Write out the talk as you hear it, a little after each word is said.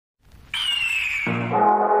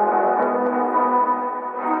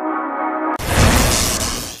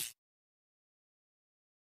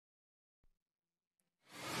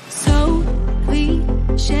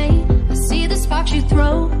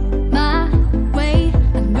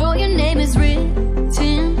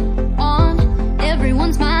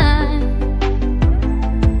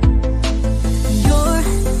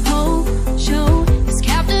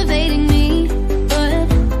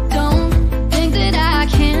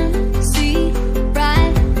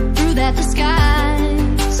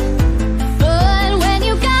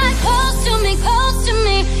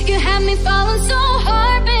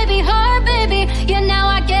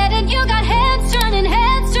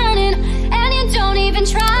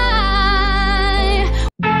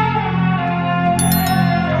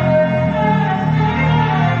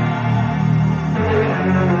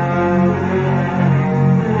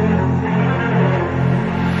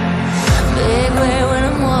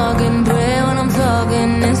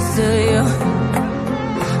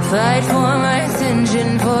fight for my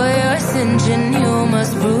attention, for your ascension, you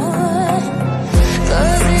must prove.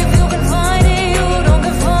 'Cause if you can find it, you don't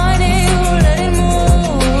confine it, you let it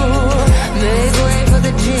move. Make way for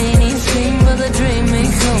the genie, scream for the dream, may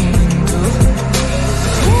come true.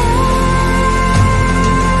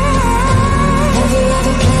 Have you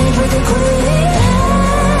ever played with a queen?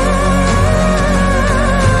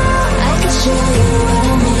 I can show you what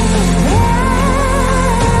I mean.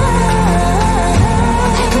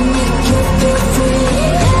 I can make you feel free.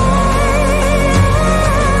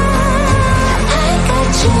 I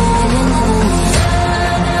got you in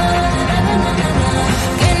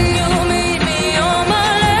Can you meet me on my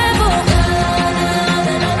level?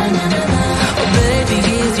 Oh baby,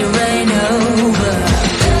 is your reign over?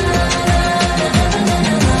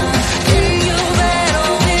 Can you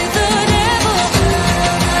battle with the devil?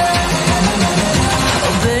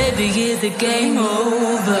 Oh baby, is the game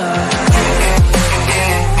over?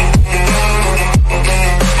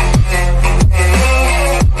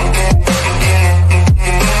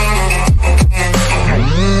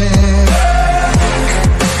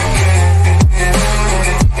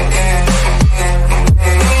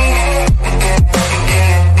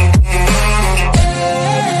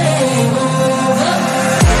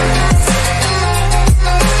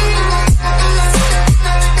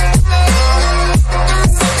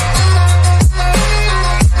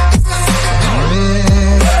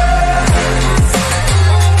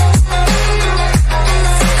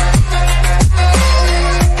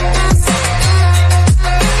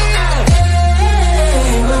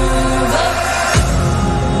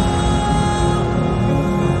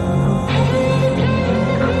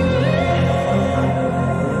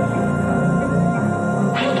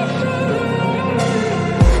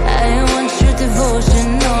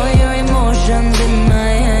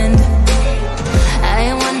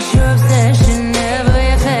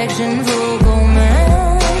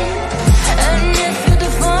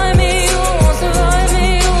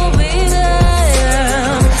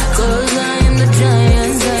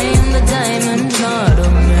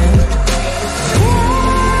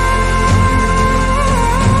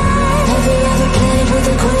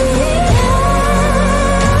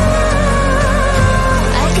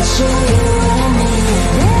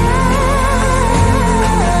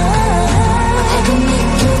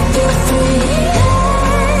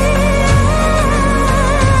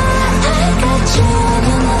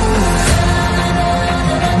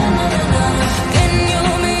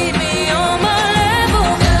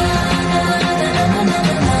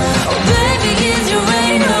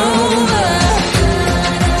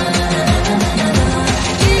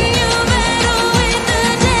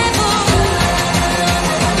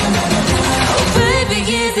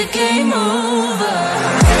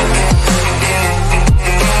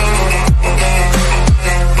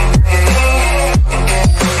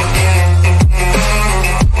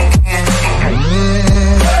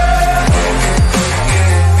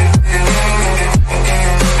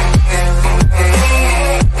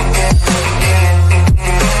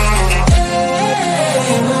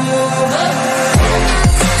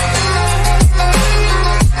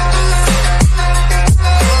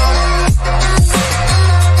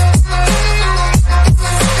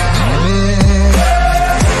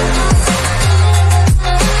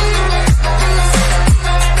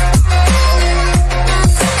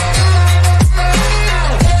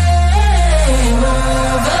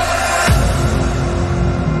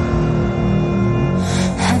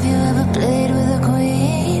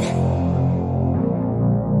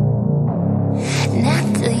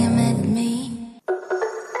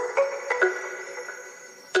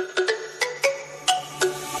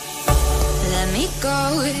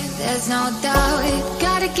 There's no doubt,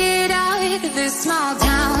 gotta get out of this small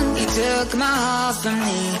town. You took my heart from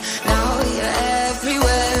me, now you're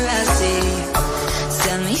everywhere I see.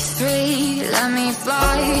 Set me free, let me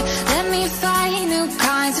fly, let me find new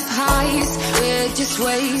kinds of highs. We're just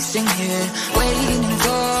wasting here, waiting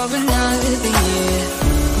for another year.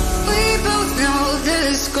 We both know the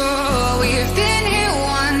score, we've been here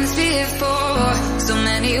once before. So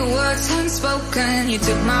many words unspoken, you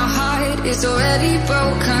took my heart, it's already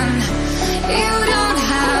broken. You don't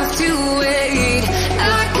have to wait,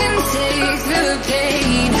 I can take the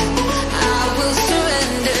pain. I will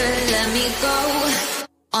surrender, let me go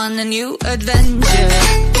on a new adventure.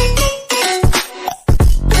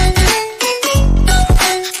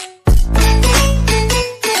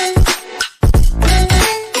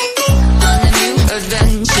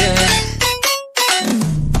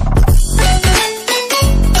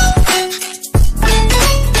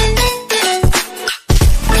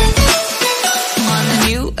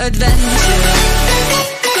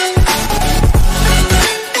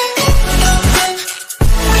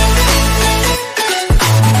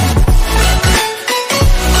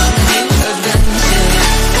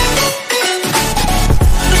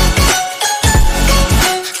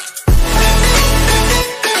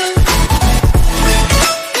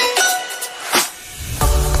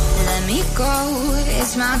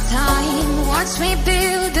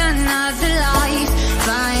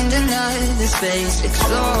 space,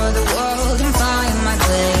 explore the world and find my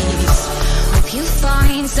place. Hope you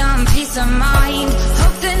find some peace of mind.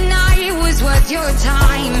 Hope the night was worth your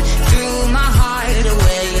time. Threw my heart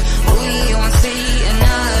away, we won't see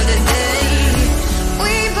another day.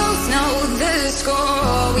 We both know the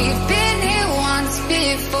score, we've been here once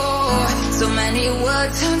before. So many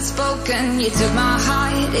words unspoken, you took my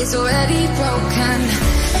heart, it's already broken.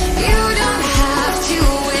 You don't have to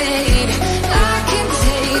wait, I can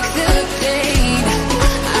take the pain.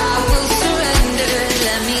 I will surrender,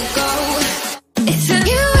 let me go. It's a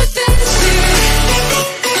new adventure.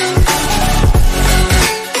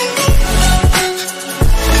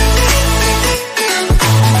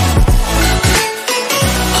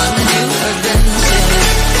 On the new adventure.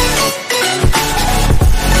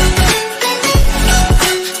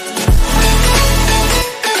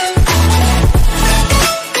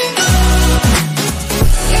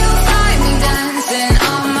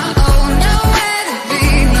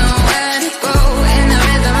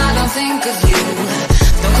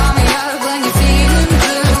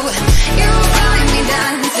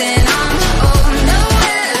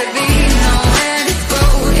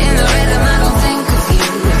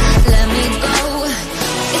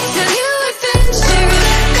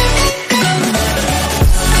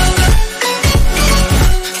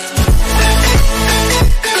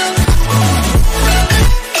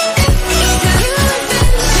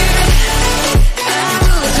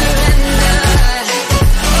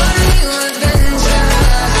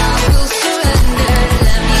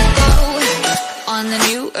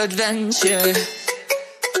 Adventure.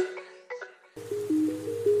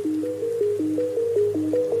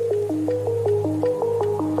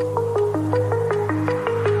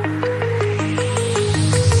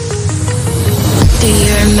 Do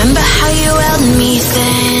you remember how you held me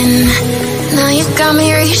then? Now you got me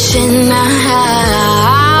reaching out.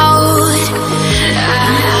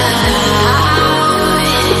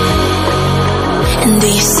 And do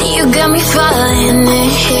you see you got me falling in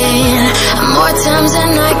more times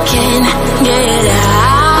than I can get